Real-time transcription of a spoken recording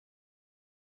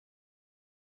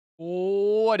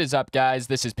What is up, guys?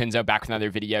 This is Pinzo back with another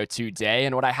video today,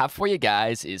 and what I have for you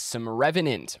guys is some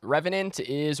Revenant. Revenant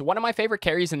is one of my favorite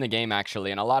carries in the game, actually,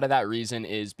 and a lot of that reason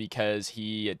is because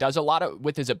he does a lot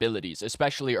with his abilities,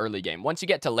 especially early game. Once you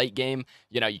get to late game,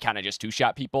 you kind of just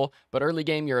two-shot people, but early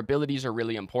game, your abilities are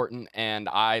really important, and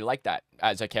I like that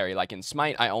as a carry. Like in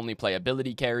Smite, I only play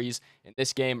ability carries. In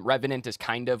this game, Revenant is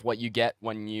kind of what you get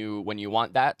when you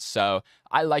want that, so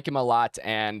I like him a lot,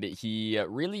 and he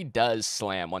really does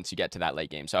slam once you get to that late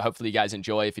game. So hopefully you guys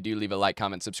enjoy. If you do, leave a like,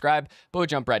 comment, subscribe, but we'll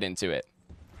jump right into it.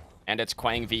 And it's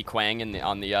Quang v Quang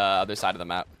on the other side of the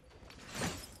map.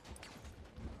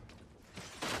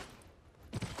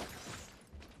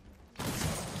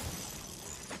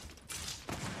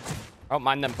 I don't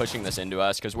mind them pushing this into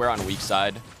us because we're on weak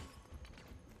side.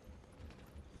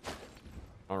 I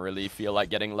don't really feel like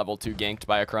getting level 2 ganked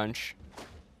by a crunch.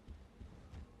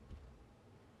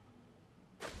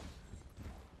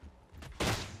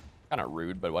 Kind of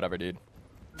rude, but whatever, dude.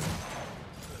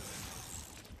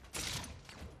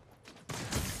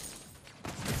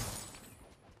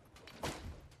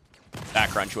 That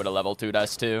crunch would have level 2'd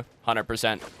us too,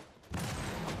 100%.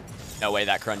 No way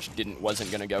that crunch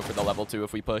wasn't gonna go for the level 2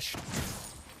 if we pushed.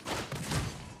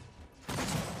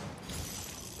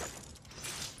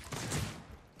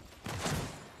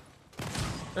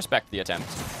 Respect the attempt.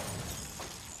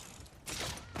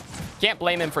 Can't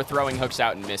blame him for throwing hooks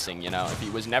out and missing, If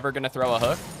he was never going to throw a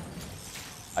hook,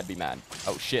 I'd be mad.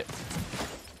 Oh, shit.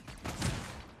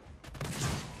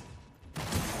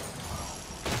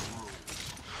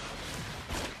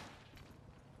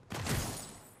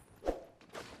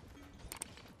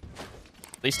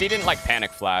 At least he didn't,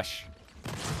 panic flash.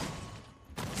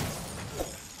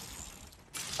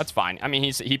 That's fine. I mean,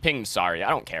 he pinged sorry.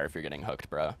 I don't care if you're getting hooked,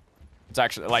 bro. It's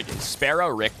actually, Sparrow,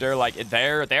 Richter,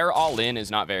 their all-in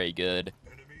is not very good.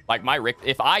 My Richter,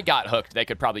 if I got hooked, they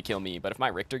could probably kill me. But if my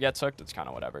Richter gets hooked, it's kind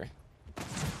of whatever.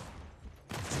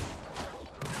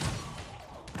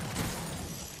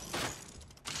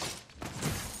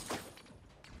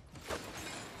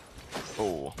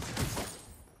 Oh.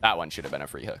 That one should have been a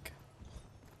free hook.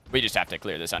 We just have to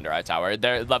clear this under-eye tower.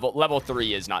 Their level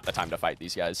 3 is not the time to fight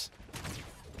these guys.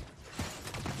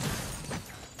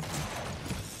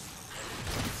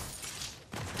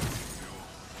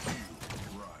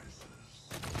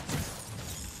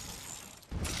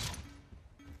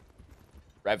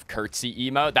 Rev curtsy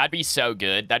emote. That'd be so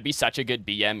good. That'd be such a good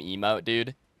BM emote,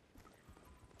 dude.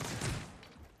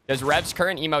 Because Rev's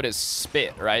current emote is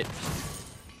spit, right?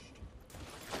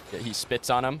 Yeah, he spits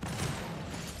on him.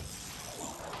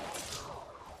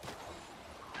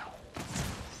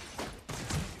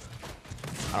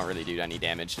 I don't really do any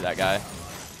damage to that guy.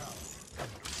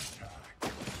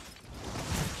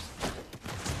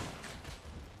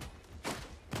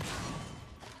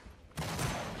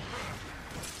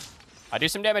 I do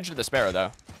some damage to the Sparrow,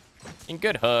 though. In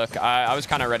good hook. I was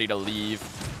kind of ready to leave.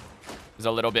 It was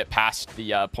a little bit past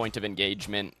the point of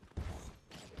engagement.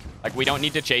 We don't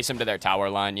need to chase him to their tower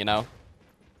line, Oh,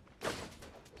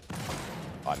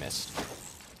 I missed.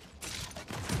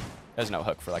 There's no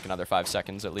hook for, another 5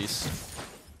 seconds, at least.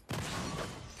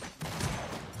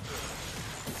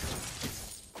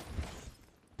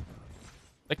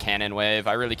 The cannon wave.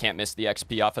 I really can't miss the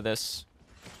XP off of this.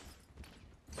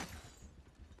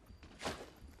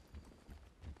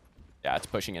 Yeah, it's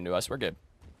pushing into us. We're good.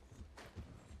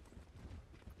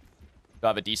 We'll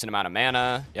have a decent amount of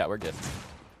mana. Yeah, we're good.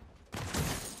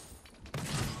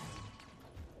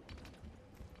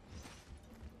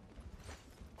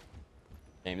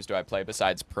 Games do I play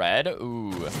besides Pred?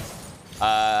 Ooh.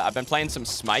 I've been playing some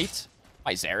Smite.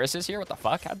 My Xeris is here? What the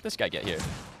fuck? How did this guy get here?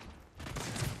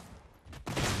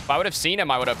 If I would have seen him,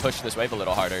 I would have pushed this wave a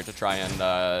little harder to try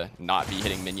and not be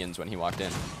hitting minions when he walked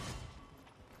in.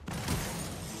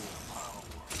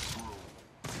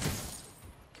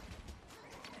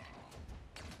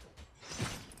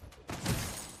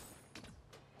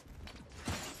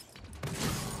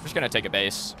 Just gonna take a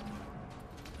base.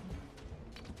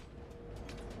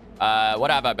 What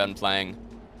have I been playing?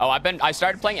 Oh, I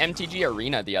started playing MTG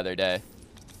Arena the other day.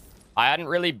 I hadn't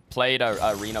really played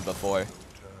Arena before.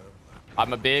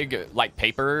 I'm a big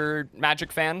paper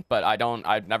Magic fan, but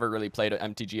I've never really played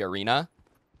MTG Arena.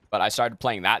 But I started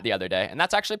playing that the other day, and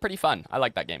that's actually pretty fun. I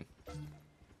like that game.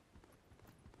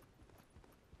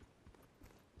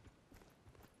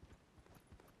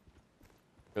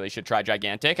 Really should try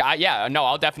Gigantic. Yeah, no,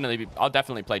 I'll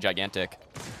definitely play Gigantic.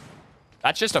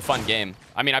 That's just a fun game.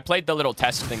 I mean, I played the little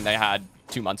test thing they had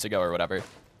 2 months ago or whatever.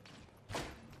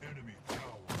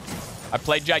 I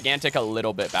played Gigantic a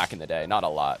little bit back in the day. Not a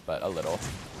lot, but a little.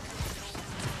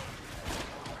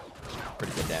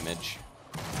 Pretty good damage.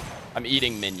 I'm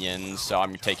eating minions, so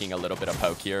I'm taking a little bit of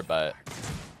poke here, but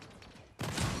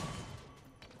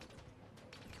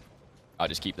I'll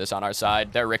just keep this on our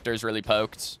side. Their Richter's really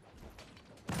poked.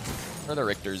 Where are the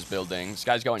Richter's building? This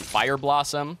guy's going Fire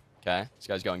Blossom. Okay, this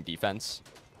guy's going defense.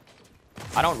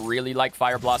 I don't really like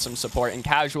Fire Blossom support. In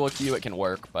casual queue, it can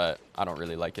work, but I don't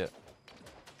really like it.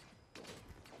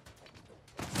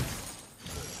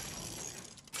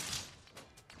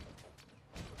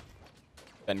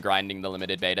 Been grinding the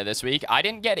limited beta this week. I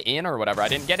didn't get in or whatever. I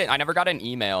didn't get it. I never got an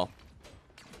email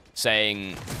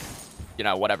saying, you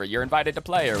know, whatever, you're invited to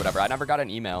play or whatever. I never got an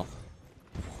email.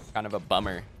 Kind of a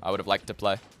bummer. I would have liked to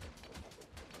play.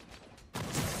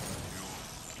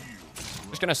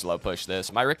 Just gonna slow push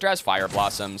this. My Richter has Fire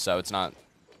Blossom, so it's not,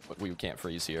 we can't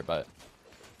freeze here, but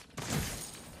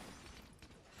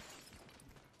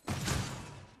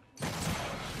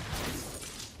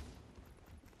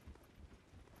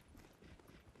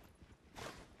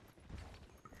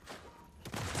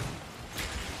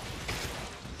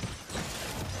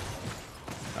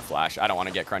flash. I don't want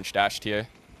to get crunch dashed here.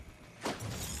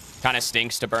 Kind of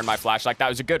stinks to burn my flash. Like, that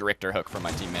was a good Richter hook from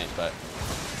my teammate, but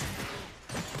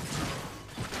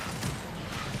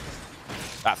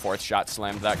that fourth shot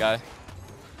slammed that guy.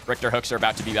 Richter hooks are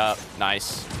about to be up.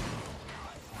 Nice.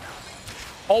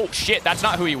 Oh, shit. That's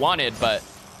not who he wanted, but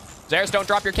Xeris, don't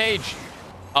drop your cage.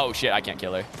 Oh, shit. I can't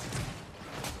kill her.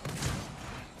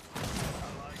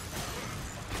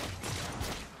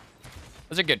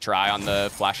 That's a good try on the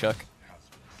flash hook.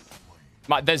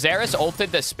 The Xeris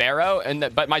ulted the Sparrow,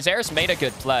 but my Xeris made a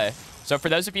good play. So for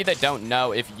those of you that don't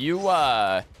know, if you,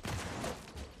 as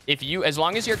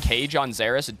long as your cage on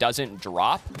Xeris doesn't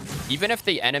drop, even if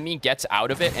the enemy gets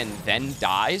out of it and then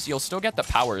dies, you'll still get the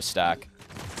power stack.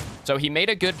 So he made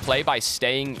a good play by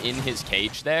staying in his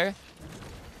cage there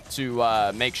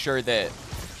to make sure that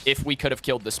if we could have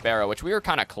killed the Sparrow, which we were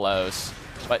kind of close,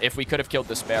 but if we could have killed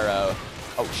the Sparrow,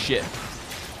 oh shit.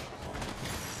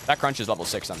 That crunch is level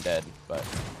 6, I'm dead, but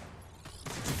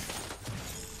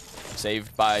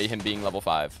saved by him being level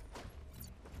 5.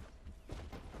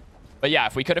 But yeah,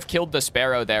 if we could have killed the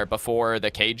Sparrow there before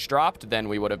the cage dropped, then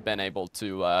we would have been able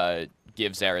to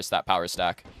give Xeris that power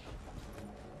stack.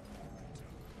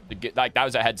 Like, that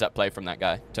was a heads-up play from that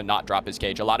guy, to not drop his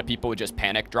cage. A lot of people would just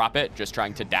panic drop it, just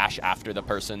trying to dash after the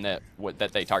person that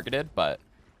they targeted, but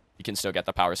you can still get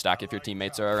the power stack if your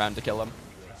teammates are around to kill him.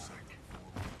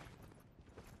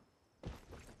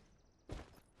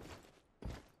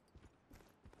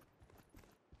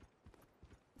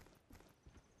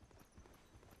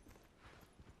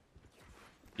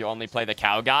 You only play the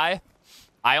cow guy?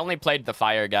 I only played the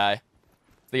fire guy.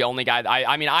 The only guy.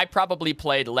 I mean, I probably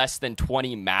played less than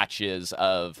 20 matches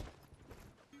of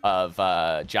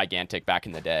Gigantic back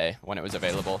in the day when it was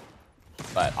available.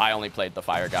 But I only played the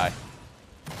fire guy.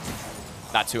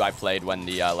 That's who I played when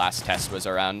the last test was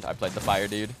around. I played the fire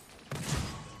dude.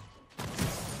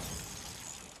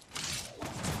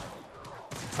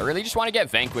 I really just want to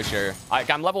get Vanquisher.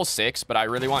 I'm level 6, but I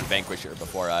really want Vanquisher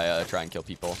before I try and kill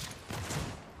people.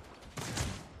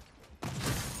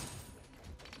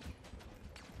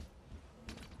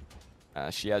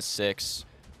 She has 6.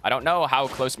 I don't know how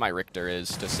close my Richter is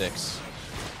to 6.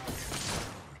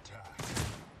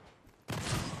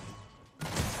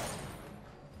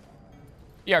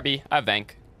 BRB, I have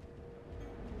Vank.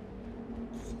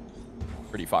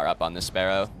 Pretty far up on this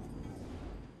Sparrow.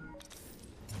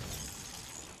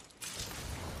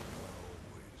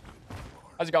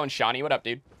 How's it going, Shawnee? What up,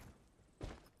 dude?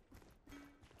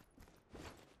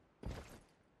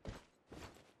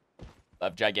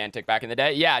 Of Gigantic back in the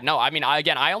day. Yeah, no, I mean,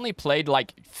 I only played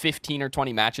like 15 or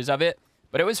 20 matches of it,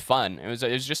 but it was fun. It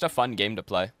was just a fun game to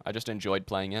play. I just enjoyed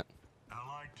playing it.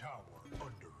 Allied tower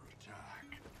under attack.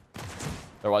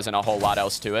 There wasn't a whole lot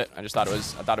else to it. I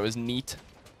thought it was neat.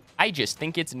 I just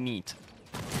think it's neat.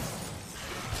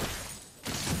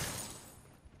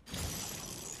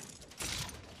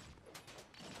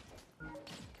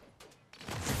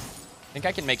 I think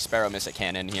I can make Sparrow miss a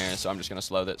cannon here, so I'm just gonna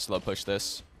slow push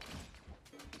this.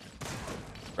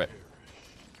 Right.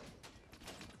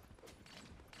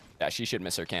 Yeah, she should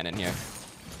miss her cannon here.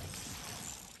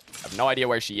 I have no idea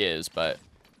where she is, but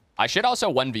I should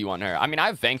also 1v1 her. I mean, I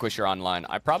have Vanquisher online.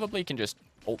 I probably can just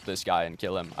ult this guy and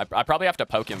kill him. I probably have to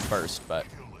poke him first, but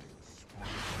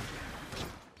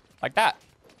like that.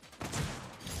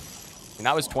 And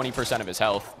that was 20% of his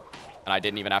health, and I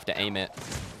didn't even have to aim it.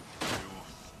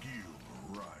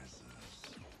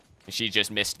 She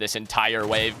just missed this entire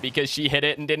wave because she hit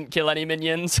it and didn't kill any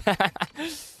minions.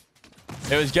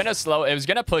 It was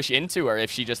gonna push into her if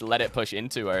she just let it push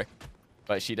into her.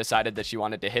 But she decided that she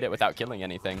wanted to hit it without killing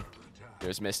anything. She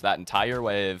just missed that entire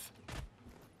wave.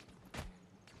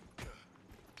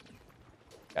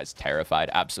 Guy's terrified.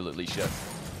 Absolutely shook.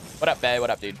 What up, Bay? What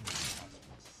up, dude?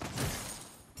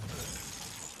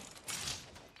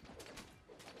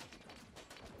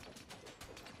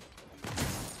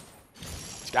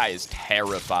 This guy is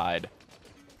terrified.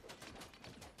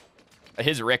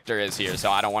 His Richter is here,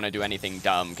 so I don't want to do anything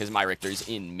dumb because my Richter's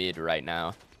in mid right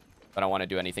now. I don't want to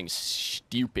do anything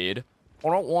stupid. I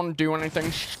don't want to do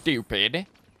anything stupid.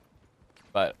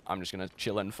 But I'm just going to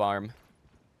chill and farm.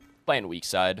 Playing weak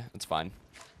side. That's fine.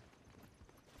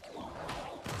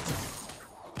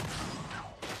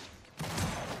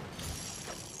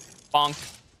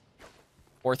 Bonk.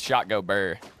 Fourth shot, go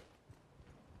burr.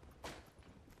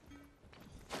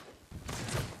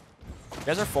 You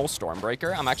guys are full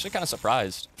Stormbreaker? I'm actually kind of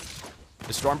surprised.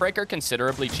 Is Stormbreaker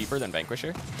considerably cheaper than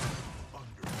Vanquisher?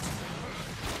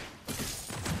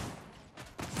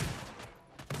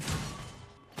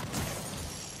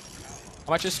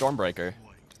 How much is Stormbreaker?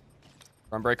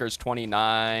 Stormbreaker's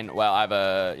 29. Well, I have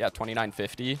a, yeah,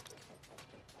 2950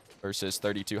 versus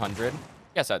 3200.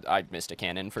 Guess I missed a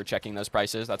cannon for checking those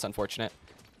prices. That's unfortunate.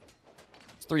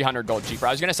 It's 300 gold cheaper.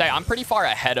 I was going to say, I'm pretty far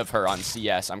ahead of her on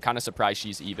CS. I'm kind of surprised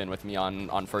she's even with me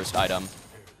on first item.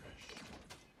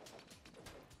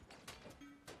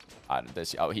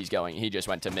 Oh, he's going. He just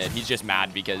went to mid. He's just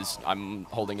mad because I'm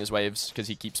holding his waves because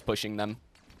he keeps pushing them.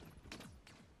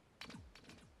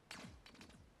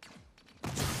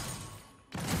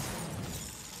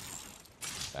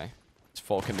 Okay. It's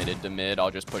full committed to mid.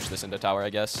 I'll just push this into tower, I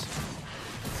guess.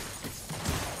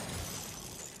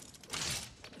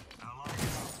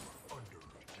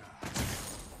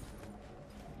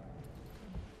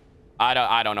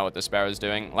 I don't know what the Sparrow's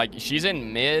doing. Like, she's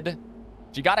in mid.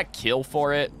 She got a kill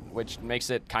for it, which makes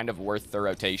it kind of worth the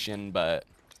rotation, but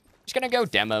she's gonna go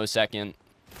demo second.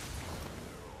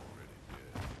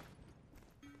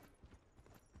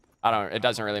 It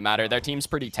doesn't really matter. Their team's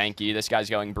pretty tanky. This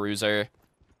guy's going bruiser.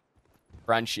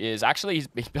 Brunch is actually,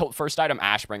 he built first item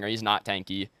Ashbringer. He's not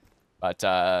tanky, but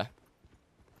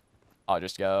I'll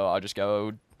just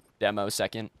go demo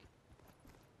second.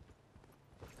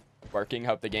 Working.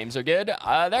 Hope the games are good.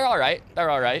 They're all right. They're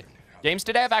all right. Games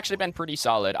today have actually been pretty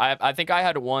solid. I think I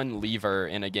had one lever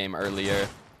in a game earlier.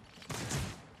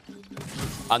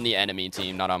 On the enemy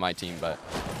team, not on my team, but...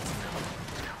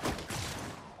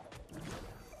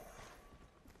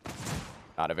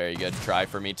 Not a very good try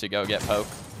for me to go get poke.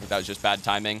 I think that was just bad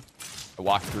timing. I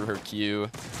walked through her Q.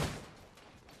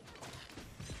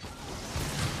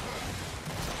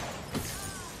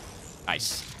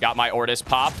 Nice. Got my Ortus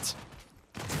popped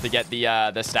to get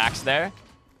the stacks there.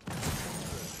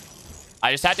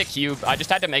 I just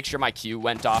had to make sure my Q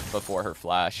went off before her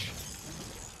flash.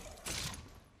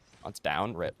 Oh, it's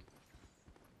down. Rip.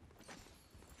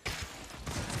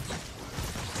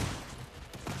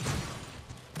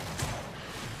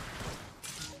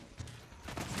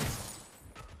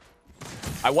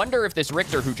 I wonder if this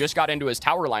Richter who just got into his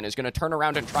tower line is going to turn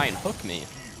around and try and hook me.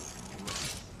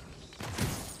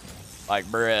 Like,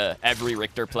 bruh, every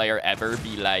Richter player ever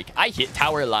be like, I hit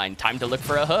tower line, time to look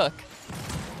for a hook.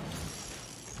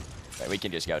 Okay, we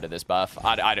can just go to this buff.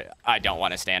 I don't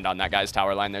want to stand on that guy's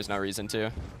tower line. There's no reason to.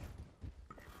 Enemy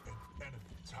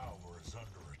tower is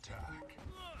under attack.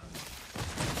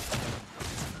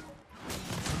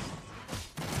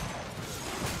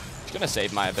 Just gonna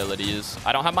save my abilities.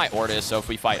 I don't have my Ortus, so if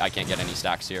we fight, I can't get any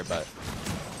stacks here, but...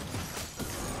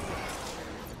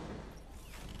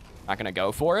 Not gonna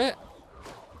go for it.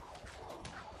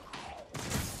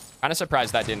 Kind of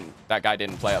surprised that guy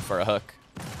didn't play up for a hook.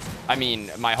 I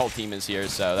mean, my whole team is here,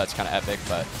 so that's kind of epic,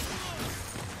 but...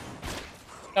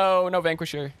 No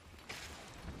Vanquisher.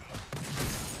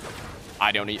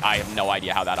 I have no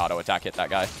idea how that auto attack hit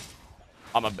that guy.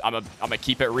 I'm gonna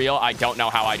keep it real. I don't know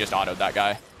how I just autoed that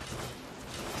guy.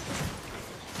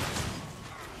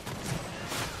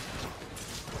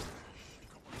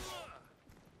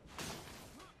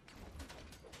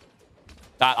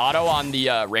 That auto on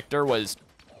the Richter was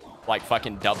like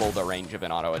fucking double the range of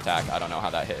an auto attack. I don't know how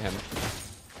that hit him.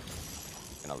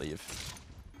 I'm gonna leave.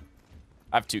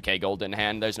 I have 2k gold in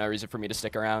hand. There's no reason for me to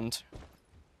stick around.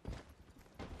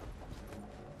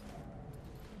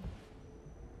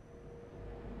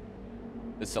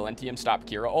 Does Silentium stop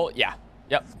Kira ult? Yeah.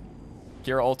 Yep.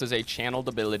 Kira ult is a channeled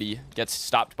ability. Gets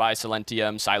stopped by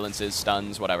Silentium, silences,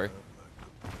 stuns, whatever.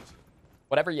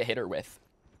 Whatever you hit her with.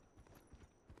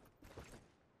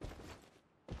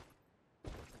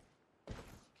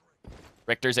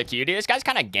 Richter's a cutie. This guy's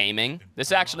kind of gaming. This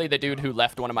is actually the dude who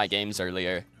left one of my games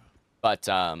earlier. But,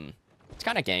 it's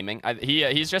kind of gaming.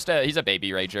 He's a baby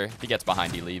rager. If he gets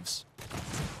behind, he leaves.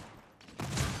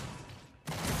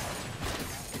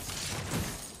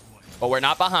 But we're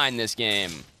not behind this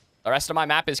game. The rest of my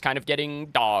map is kind of getting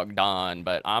dogged on,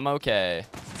 but I'm okay.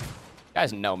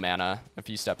 Guy's no mana. If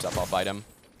he steps up, I'll fight him.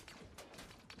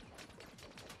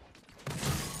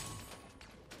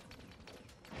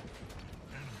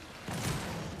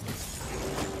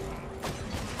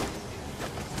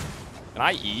 Can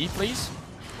I E, please?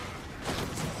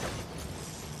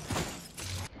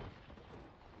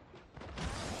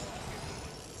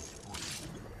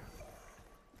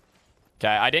 Okay,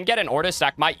 I didn't get an Ortus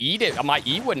stack. My E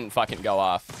wouldn't fucking go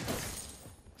off.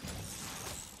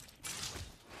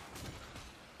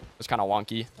 It's kind of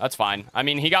wonky. That's fine. I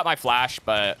mean, he got my flash,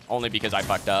 but only because I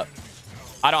fucked up.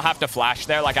 I don't have to flash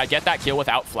there. Like, I get that kill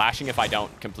without flashing if I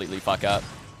don't completely fuck up.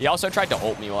 He also tried to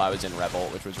ult me while I was in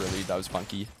Revolt, which was that was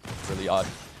funky. Really odd.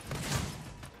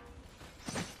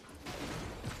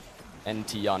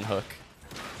 NT on hook.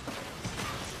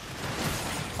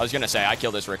 I was gonna say, I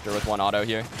kill this Richter with one auto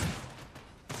here.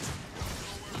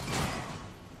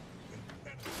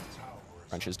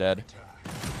 Crunch is dead.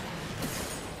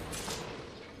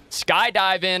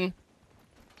 Skydiving.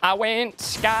 I went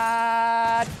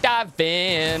skydiving.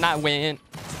 I went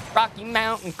Rocky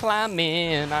Mountain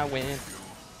climbing. I went.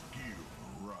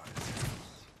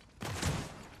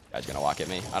 Guy's gonna walk at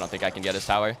me. I don't think I can get his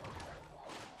tower.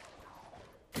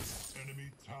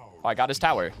 Oh, I got his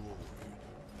tower.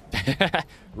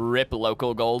 Rip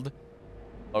local gold.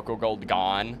 Local gold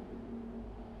gone.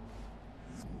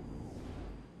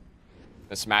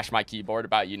 Smash my keyboard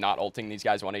about you not ulting these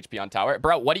guys 1 HP on tower.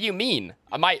 Bro, what do you mean?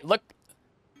 I might look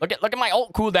at my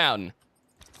ult cooldown.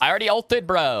 I already ulted,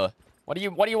 bro. What do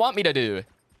you want me to do? You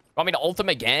want me to ult him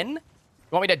again? You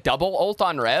want me to double ult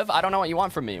on Rev? I don't know what you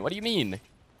want from me. What do you mean?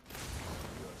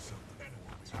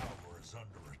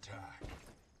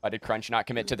 Why did Crunch not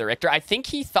commit to the Richter? I think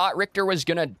he thought Richter was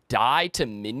gonna die to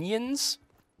minions.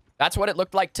 That's what it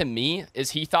looked like to me,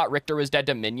 is he thought Richter was dead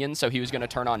to minions, so he was gonna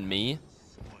turn on me.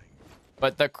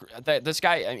 But this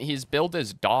guy, I mean, he's build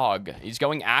his dog. He's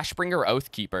going Ashbringer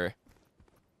Oathkeeper.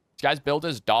 This guy's build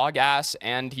his dog ass,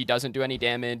 and he doesn't do any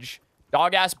damage.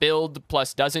 Dog ass build,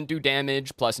 plus doesn't do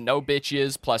damage, plus no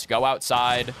bitches, plus go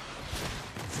outside.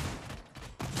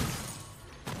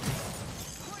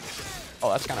 Oh,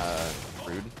 that's kind of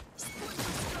rude.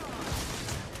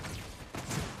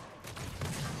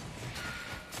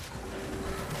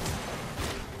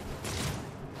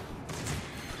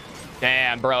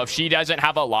 Damn, bro. If she doesn't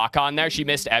have a lock on there, she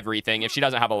missed everything. If she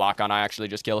doesn't have a lock on, I actually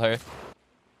just kill her.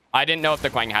 I didn't know if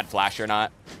the Quang had flash or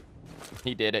not.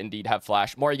 He did indeed have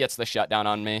flash. Mori gets the shutdown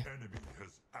on me.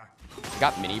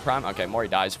 Got mini prime? Okay, Mori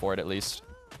dies for it at least.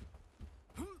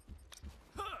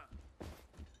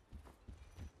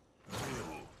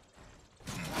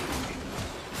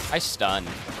 I stun.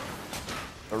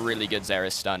 A really good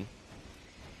Xerath stun.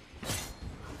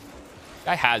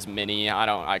 Guy has mini.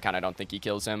 I kind of don't think he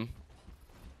kills him.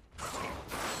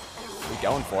 He's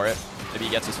going for it. Maybe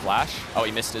he gets his flash. Oh,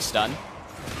 he missed his stun.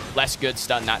 Less good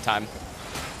stun that time.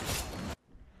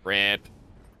 Rip.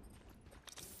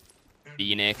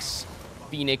 Phoenix.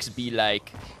 Phoenix be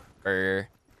like her.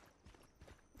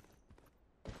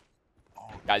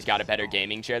 Guy's got a better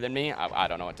gaming chair than me. I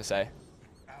don't know what to say.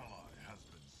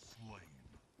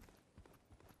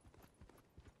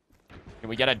 Can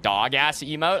we get a dog ass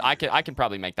emote? I can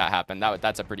probably make that happen.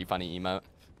 That's a pretty funny emote.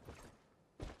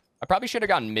 I probably should have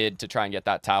gone mid to try and get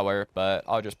that tower, but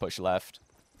I'll just push left.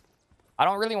 I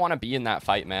don't really want to be in that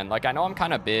fight, man. Like, I know I'm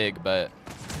kind of big, but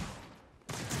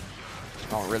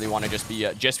I don't really want to just be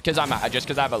just because I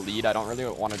have a lead. I don't really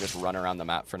want to just run around the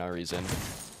map for no reason.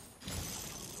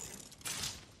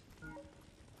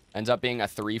 Ends up being a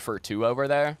 3 for 2 over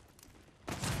there,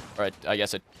 or I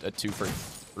guess a 2 for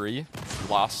 3.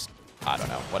 Lost. I don't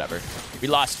know. Whatever. We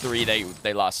lost 3.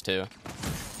 They lost 2.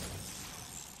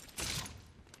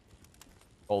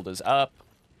 Gold is up.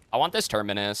 I want this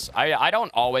terminus. I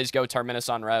don't always go terminus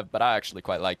on Rev, but I actually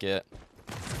quite like it.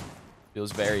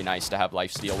 Feels very nice to have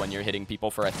lifesteal when you're hitting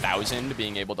people for 1,000.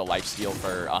 Being able to lifesteal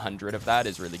for 100 of that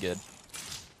is really good.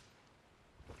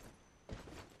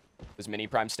 Does mini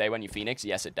prime stay when you Phoenix?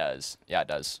 Yes, it does. Yeah, it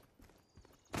does.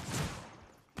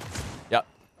 Yep.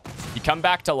 You come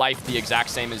back to life the exact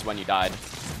same as when you died.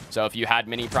 So if you had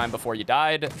mini prime before you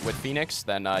died with Phoenix,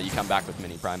 then you come back with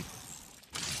mini prime.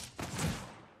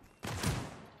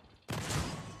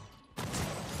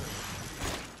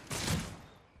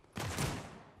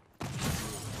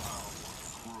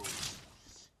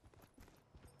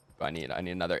 I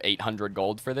need another 800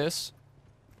 gold for this.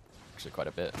 Actually, quite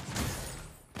a bit.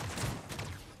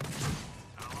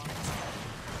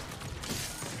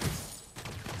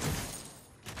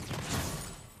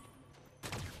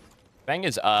 Fang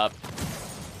is up.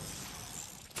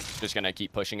 Just gonna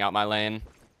keep pushing out my lane.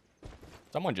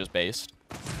 Someone just based.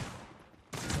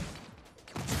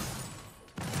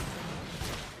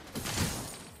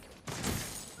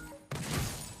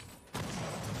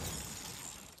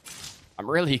 I'm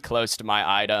really close to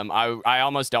my item. I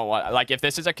almost don't want... Like, if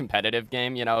this is a competitive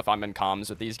game, you know, if I'm in comms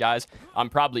with these guys, I'm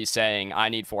probably saying, I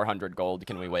need 400 gold.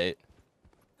 Can we wait?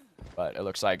 But it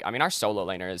looks like... I mean, our solo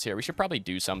laner is here. We should probably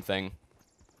do something.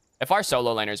 If our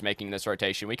solo laner is making this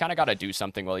rotation, we kind of got to do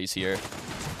something while he's here.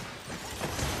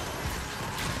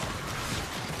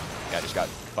 Yeah, I just got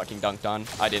fucking dunked on.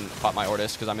 I didn't pop my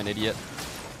Ortus because I'm an idiot.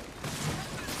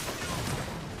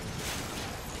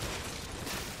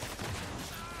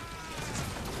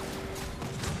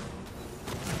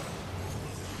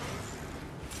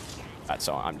 That's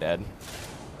so I'm dead.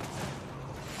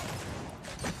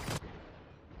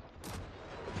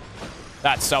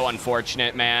 That's so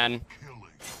unfortunate, man.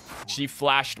 She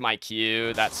flashed my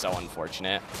Q. That's so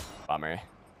unfortunate. Bummer.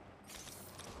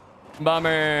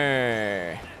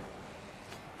 Bummer.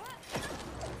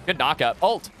 Good knockup.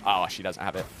 Ult. Oh, she doesn't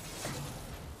have it.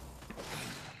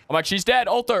 I'm like, she's dead.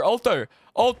 Ult her. Ult her.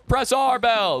 Ult. Press R,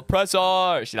 Bell. Press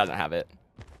R. She doesn't have it.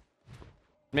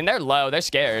 I mean, they're low. They're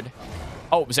scared.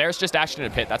 Oh, Zerus just dashed into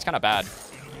a pit. That's kind of bad.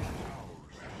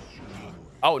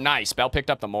 Oh, nice. Bell picked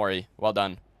up the Mori. Well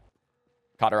done.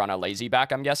 Caught her on a lazy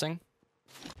back, I'm guessing.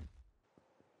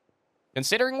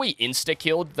 Considering we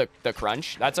insta-killed the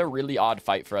crunch, that's a really odd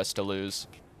fight for us to lose.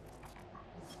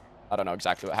 I don't know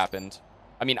exactly what happened.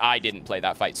 I mean, I didn't play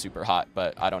that fight super hot,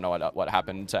 but I don't know what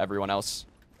happened to everyone else.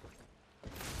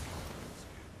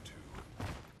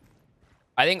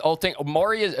 I think ulting...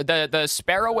 Mori is... The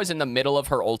Sparrow was in the middle of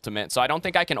her ultimate, so I don't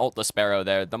think I can ult the Sparrow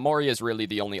there. The Mori is really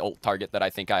the only ult target that I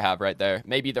think I have right there.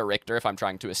 Maybe the Richter if I'm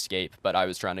trying to escape, but I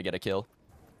was trying to get a kill.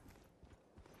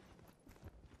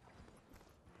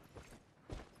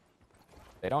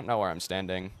 They don't know where I'm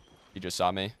standing. He just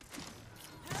saw me.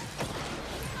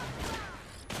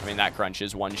 I mean, that crunch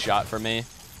is one shot for me.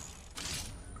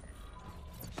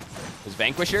 His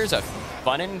Vanquisher is a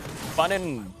fun and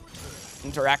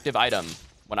interactive item.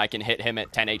 When I can hit him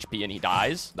at 10 HP and he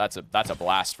dies, that's a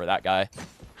blast for that guy.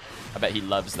 I bet he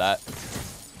loves that.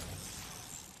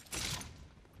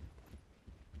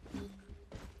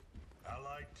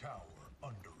 Allied tower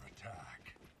under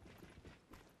attack.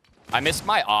 I missed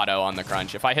my auto on the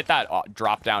crunch. If I hit that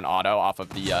drop down auto off of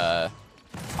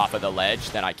the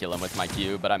ledge, then I kill him with my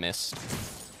Q, but I missed.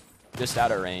 Just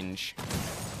out of range.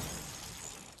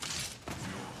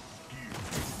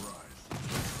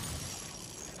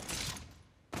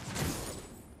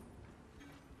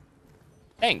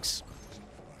 Thanks.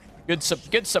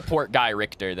 Good support guy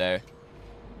Richter there.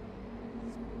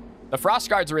 The Frost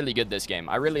Guard's really good this game.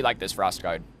 I really like this Frost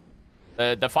Guard.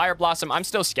 The Fire Blossom, I'm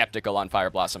still skeptical on Fire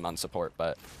Blossom on support,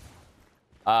 but...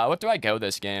 what do I go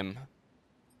this game?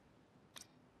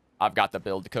 I've got the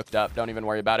build cooked up. Don't even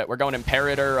worry about it. We're going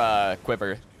Imperator,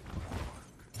 Quiver.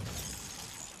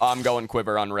 I'm going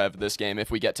Quiver on Rev this game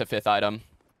if we get to 5th item.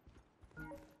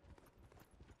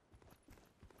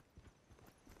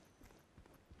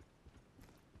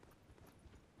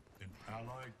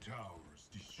 Allied towers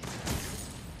destroyed.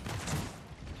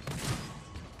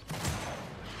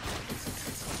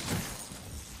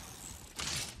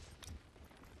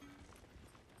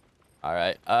 All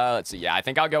right. Let's see. Yeah, I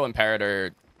think I'll go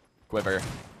Imperator, Quiver.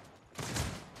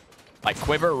 Like,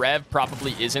 Quiver Rev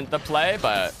probably isn't the play,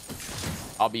 but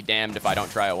I'll be damned if I don't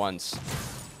try it once.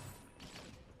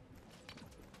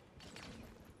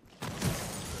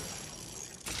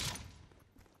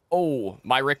 Oh,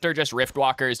 my Richter just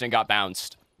Riftwalkers and got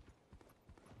bounced.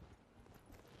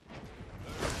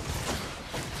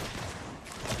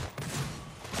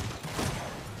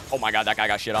 Oh my god, that guy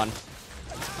got shit on.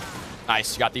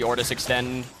 Nice, got the Ortus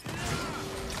extend.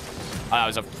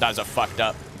 Oh, that was a fucked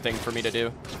up thing for me to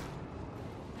do.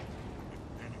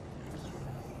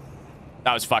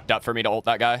 That was fucked up for me to ult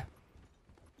that guy.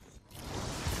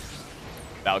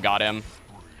 Bell got him.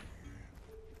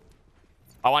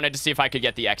 I wanted to see if I could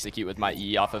get the execute with my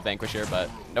E off of Vanquisher, but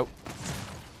nope.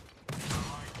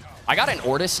 I got an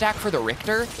Ortus stack for the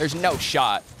Richter? There's no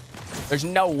shot. There's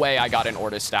no way I got an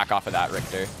Ortus stack off of that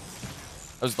Richter.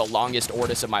 That was the longest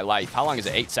Ortus of my life. How long is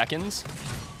it? 8 seconds?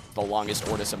 The longest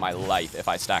Ortus of my life if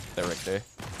I stacked the Richter.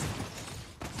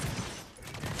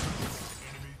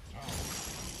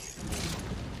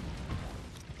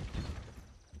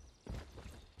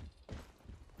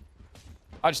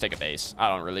 I'll just take a base. I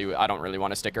don't really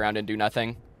want to stick around and do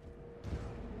nothing.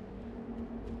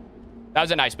 That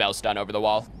was a nice Bell stun over the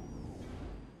wall.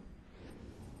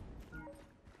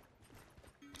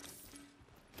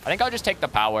 I think I'll just take the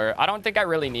power. I don't think I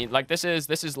really need... Like, this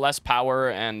is less power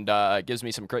and gives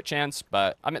me some crit chance,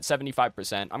 but I'm at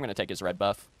 75%. I'm going to take his red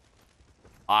buff.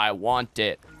 I want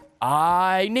it.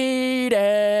 I need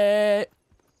it.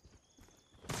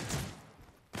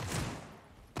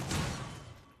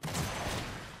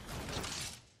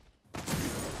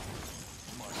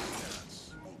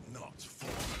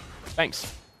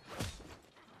 Thanks.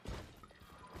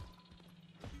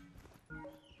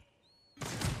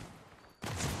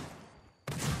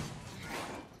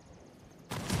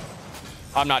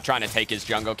 I'm not trying to take his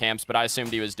jungle camps, but I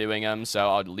assumed he was doing them, so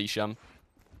I'll leash him.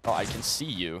 Oh, I can see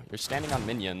you. You're standing on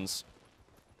minions.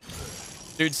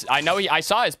 Dude, I know I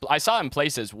saw him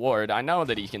place his ward. I know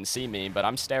that he can see me, but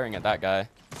I'm staring at that guy.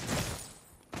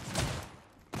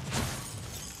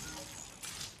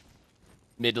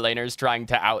 Mid laners trying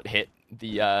to out hit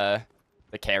the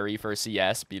carry for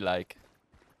CS be like...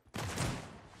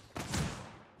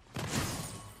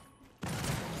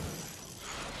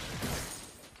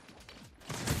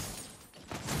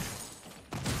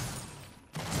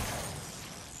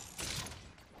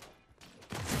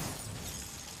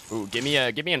 Ooh, give me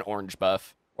an orange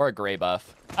buff or a gray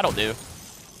buff. That'll do.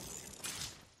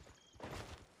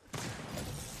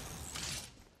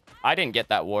 I didn't get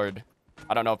that ward.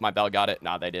 I don't know if my bell got it.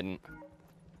 Nah, they didn't.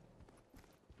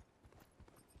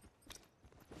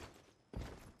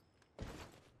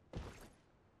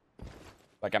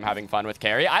 Like I'm having fun with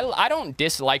carry. I don't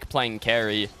dislike playing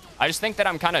carry. I just think that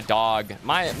I'm kind of dog.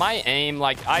 My aim,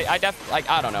 like I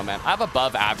don't know, man. I have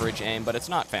above average aim, but it's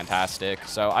not fantastic.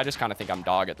 So I just kind of think I'm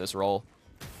dog at this role.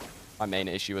 My main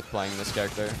issue with playing this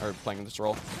character or playing this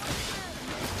role.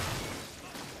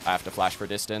 I have to flash for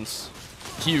distance.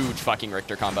 Huge fucking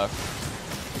Richter combo.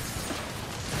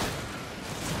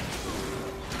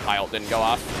 My ult didn't go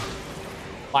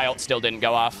off. My ult still didn't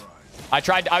go off. I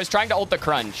was trying to ult the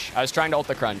crunch.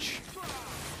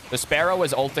 The Sparrow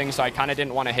was ulting, so I kind of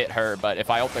didn't want to hit her, but if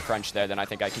I ult the crunch there, then I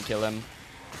think I can kill him.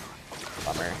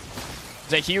 Bummer.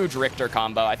 It's a huge Richter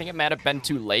combo. I think it might have been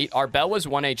too late. Our Bell was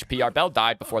 1 HP. Our Bell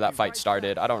died before that fight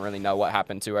started. I don't really know what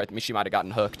happened to her. I think she might have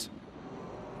gotten hooked.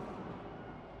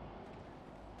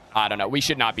 I don't know. We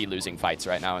should not be losing fights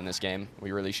right now in this game.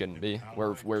 We really shouldn't be.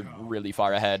 We're really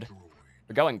far ahead.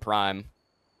 We're going prime.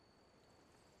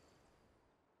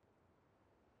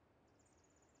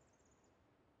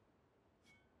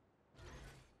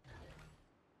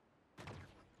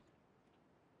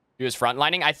 She was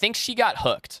frontlining. I think she got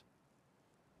hooked.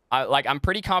 I'm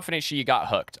pretty confident she got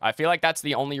hooked. I feel like that's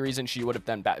the only reason she would have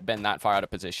been that far out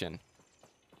of position.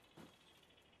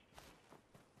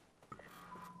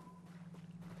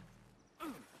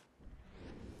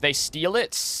 They steal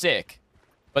it, sick.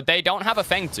 But they don't have a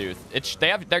Fang Tooth.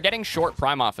 They're getting short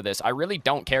prime off of this. I really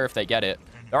don't care if they get it.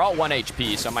 They're all 1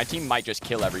 HP, so my team might just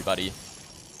kill everybody.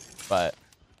 But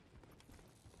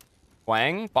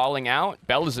Quang falling out.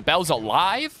 Bell's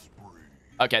alive.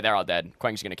 Okay, they're all dead.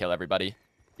 Quang's gonna kill everybody.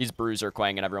 He's Bruiser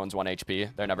Quang and everyone's 1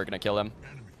 HP. They're never gonna kill him.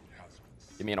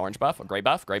 Give me an orange buff, a gray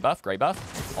buff, gray buff, gray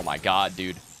buff. Oh my god,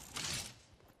 dude.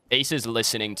 Ace is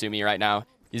listening to me right now.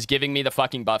 He's giving me the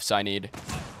fucking buffs I need.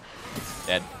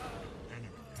 Dead.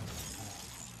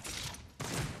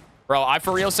 Bro, I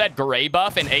for real said gray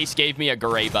buff and Ace gave me a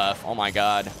gray buff. Oh my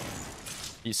god.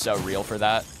 He's so real for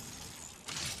that.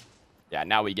 Yeah,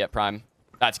 now we get prime.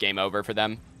 That's game over for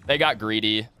them. They got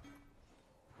greedy.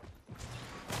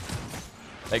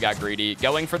 They got greedy.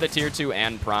 Going for the tier 2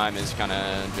 and prime is kind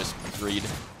of just greed.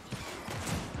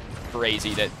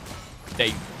 Crazy that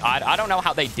they... I don't know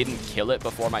how they didn't kill it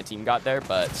before my team got there,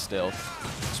 but still.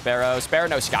 Sparrow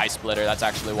no Sky Splitter. That's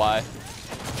actually why.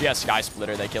 She has Sky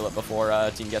Splitter. They kill it before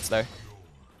team gets there.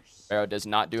 Sparrow does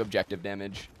not do objective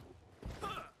damage.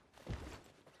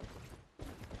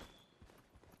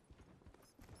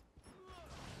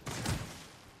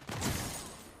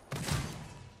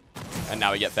 And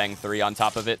now we get Fang 3 on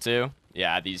top of it too.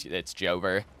 Yeah, it's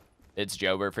Jover. It's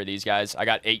Jover for these guys. I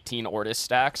got 18 Ortus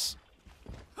stacks.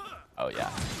 Oh yeah.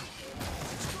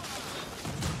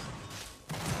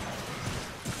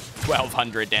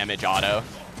 1200 damage auto.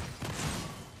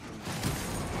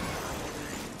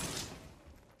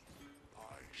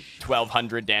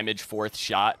 1200 damage 4th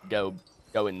shot. Go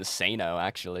insano,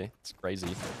 actually. It's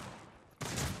crazy.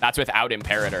 That's without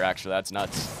Imperator, actually. That's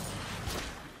nuts.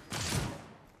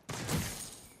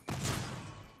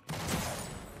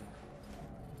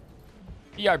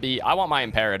 BRB, I want my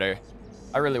Imperator.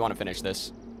 I really want to finish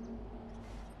this.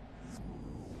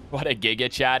 What a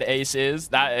Giga Chad Ace is.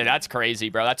 That's crazy,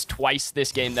 bro. That's twice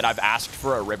this game that I've asked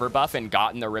for a river buff and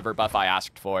gotten the river buff I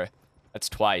asked for. That's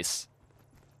twice.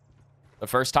 The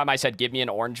first time I said, give me an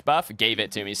orange buff, gave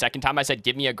it to me. Second time I said,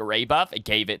 give me a gray buff, it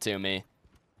gave it to me.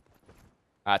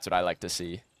 That's what I like to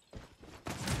see.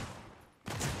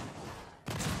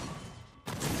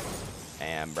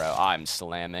 Damn, bro. I'm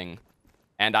slamming.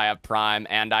 And I have Prime,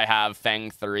 and I have Fang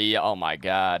 3. Oh, my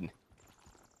God.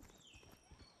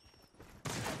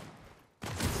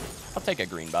 I'll take a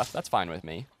green buff. That's fine with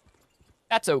me.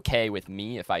 That's okay with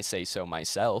me, if I say so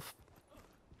myself.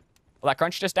 Well, that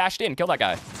Crunch just dashed in. Kill that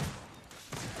guy.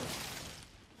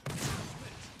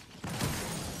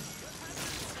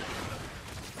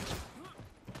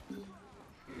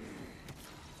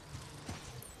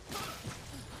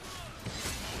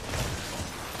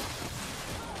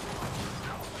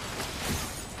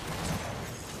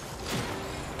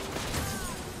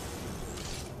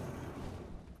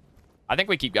 I think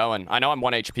we keep going. I know I'm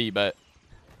 1 HP, but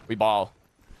we ball.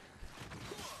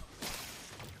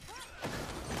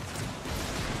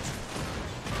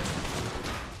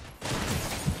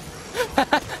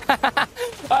 I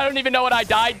don't even know what I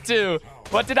died to.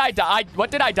 What did I die?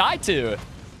 What did I die to?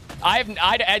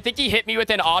 I think he hit me with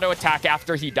an auto attack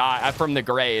after he died from the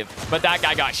grave, but that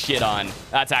guy got shit on.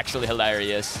 That's actually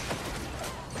hilarious.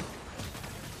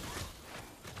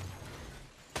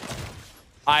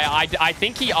 I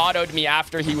think he autoed me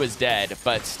after he was dead,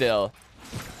 but still.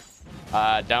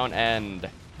 Don't end.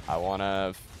 I want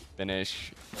to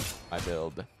finish my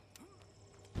build.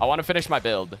 I want to finish my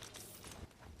build.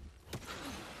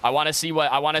 I want to see what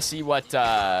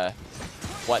the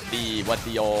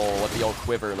old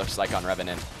Quiver looks like on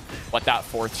Revenant. What that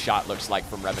fourth shot looks like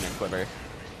from Revenant Quiver.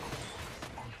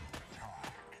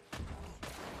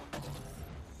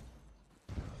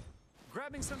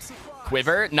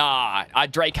 Quiver? Nah.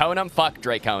 Draconum? Fuck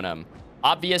Draconum.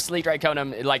 Obviously,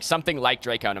 Draconum, like something like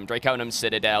Draconum. Draconum,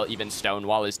 Citadel, even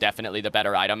Stonewall is definitely the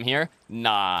better item here.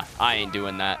 Nah, I ain't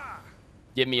doing that.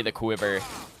 Give me the Quiver.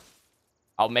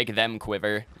 I'll make them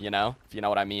quiver, you know? If you know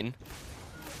what I mean.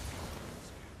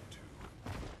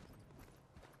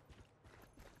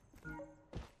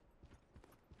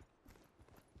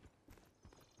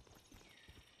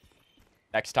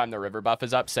 Next time the river buff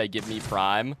is up, say give me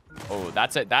Prime. Oh,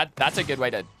 that's a good way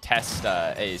to test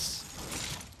Ace.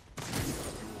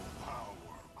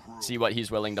 See what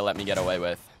he's willing to let me get away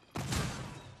with.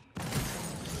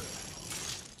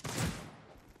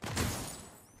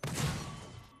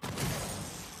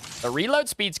 The reload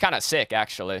speed's kind of sick,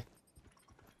 actually.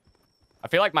 I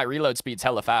feel like my reload speed's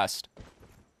hella fast.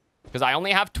 Because I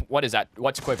only have... what is that?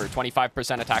 What's Quiver?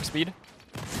 25% attack speed?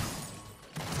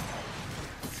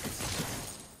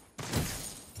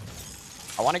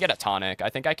 I want to get a tonic. I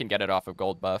think I can get it off of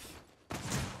gold buff.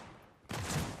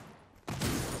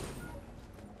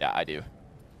 Yeah, I do.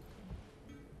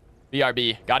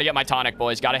 BRB. Gotta get my tonic,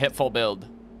 boys. Gotta hit full build.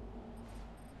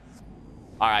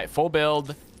 Alright, full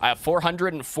build. I have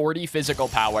 440 physical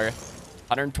power.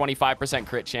 125%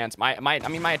 crit chance. I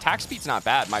mean, my attack speed's not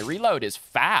bad. My reload is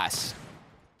fast.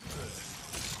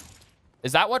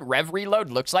 Is that what rev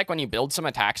reload looks like when you build some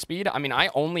attack speed? I mean,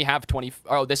 I only have 20...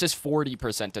 oh, this is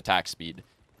 40% attack speed.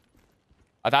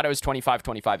 I thought it was 25,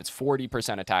 25. It's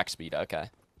 40% attack speed. Okay.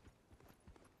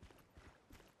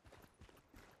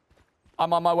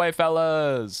 I'm on my way,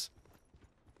 fellas.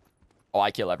 Oh,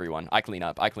 I kill everyone. I clean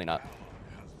up. I clean up.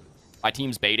 My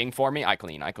team's baiting for me. I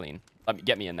clean. I clean.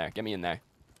 Get me in there. Get me in there.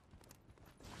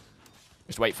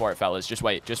 Just wait for it, fellas. Just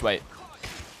wait. Just wait.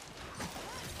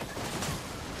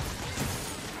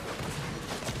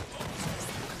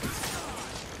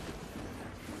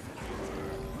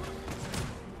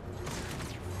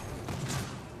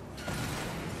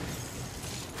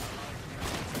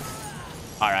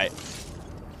 All right.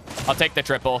 I'll take the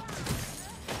triple.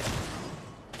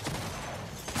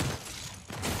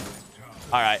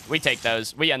 All right, we take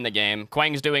those. We end the game.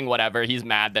 Quang's doing whatever. He's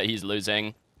mad that he's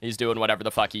losing. He's doing whatever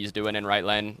the fuck he's doing in right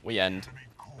lane. We end.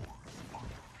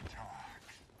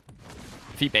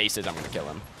 If he bases, I'm going to kill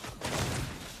him.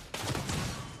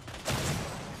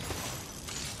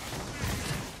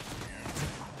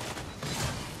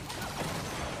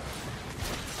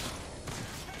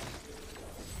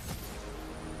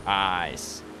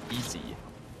 Nice. Easy.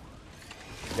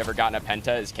 You ever gotten a penta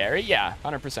as carry? Yeah,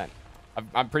 100%.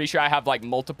 I'm pretty sure I have, like,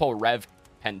 multiple rev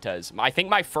pentas. I think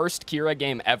my first Kira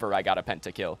game ever, I got a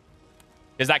penta kill.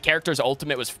 Because that character's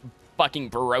ultimate was fucking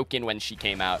broken when she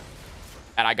came out.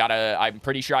 And I'm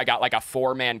pretty sure I got, like, a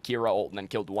 4-man Kira ult and then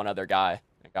killed one other guy.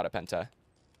 And got a penta.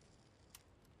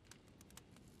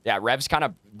 Yeah, Rev's kind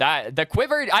of... the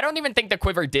Quiver... I don't even think the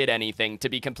Quiver did anything, to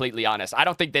be completely honest. I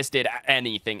don't think this did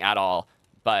anything at all.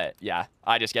 But, yeah,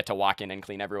 I just get to walk in and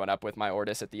clean everyone up with my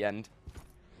Ortus at the end.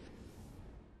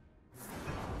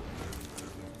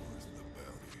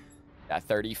 Yeah,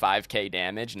 35k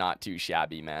damage. Not too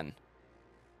shabby, man.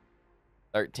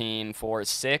 13, 4,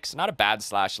 6. Not a bad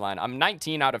slash line. I'm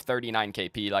 19 out of 39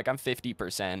 KP. Like, I'm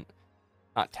 50%.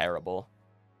 Not terrible.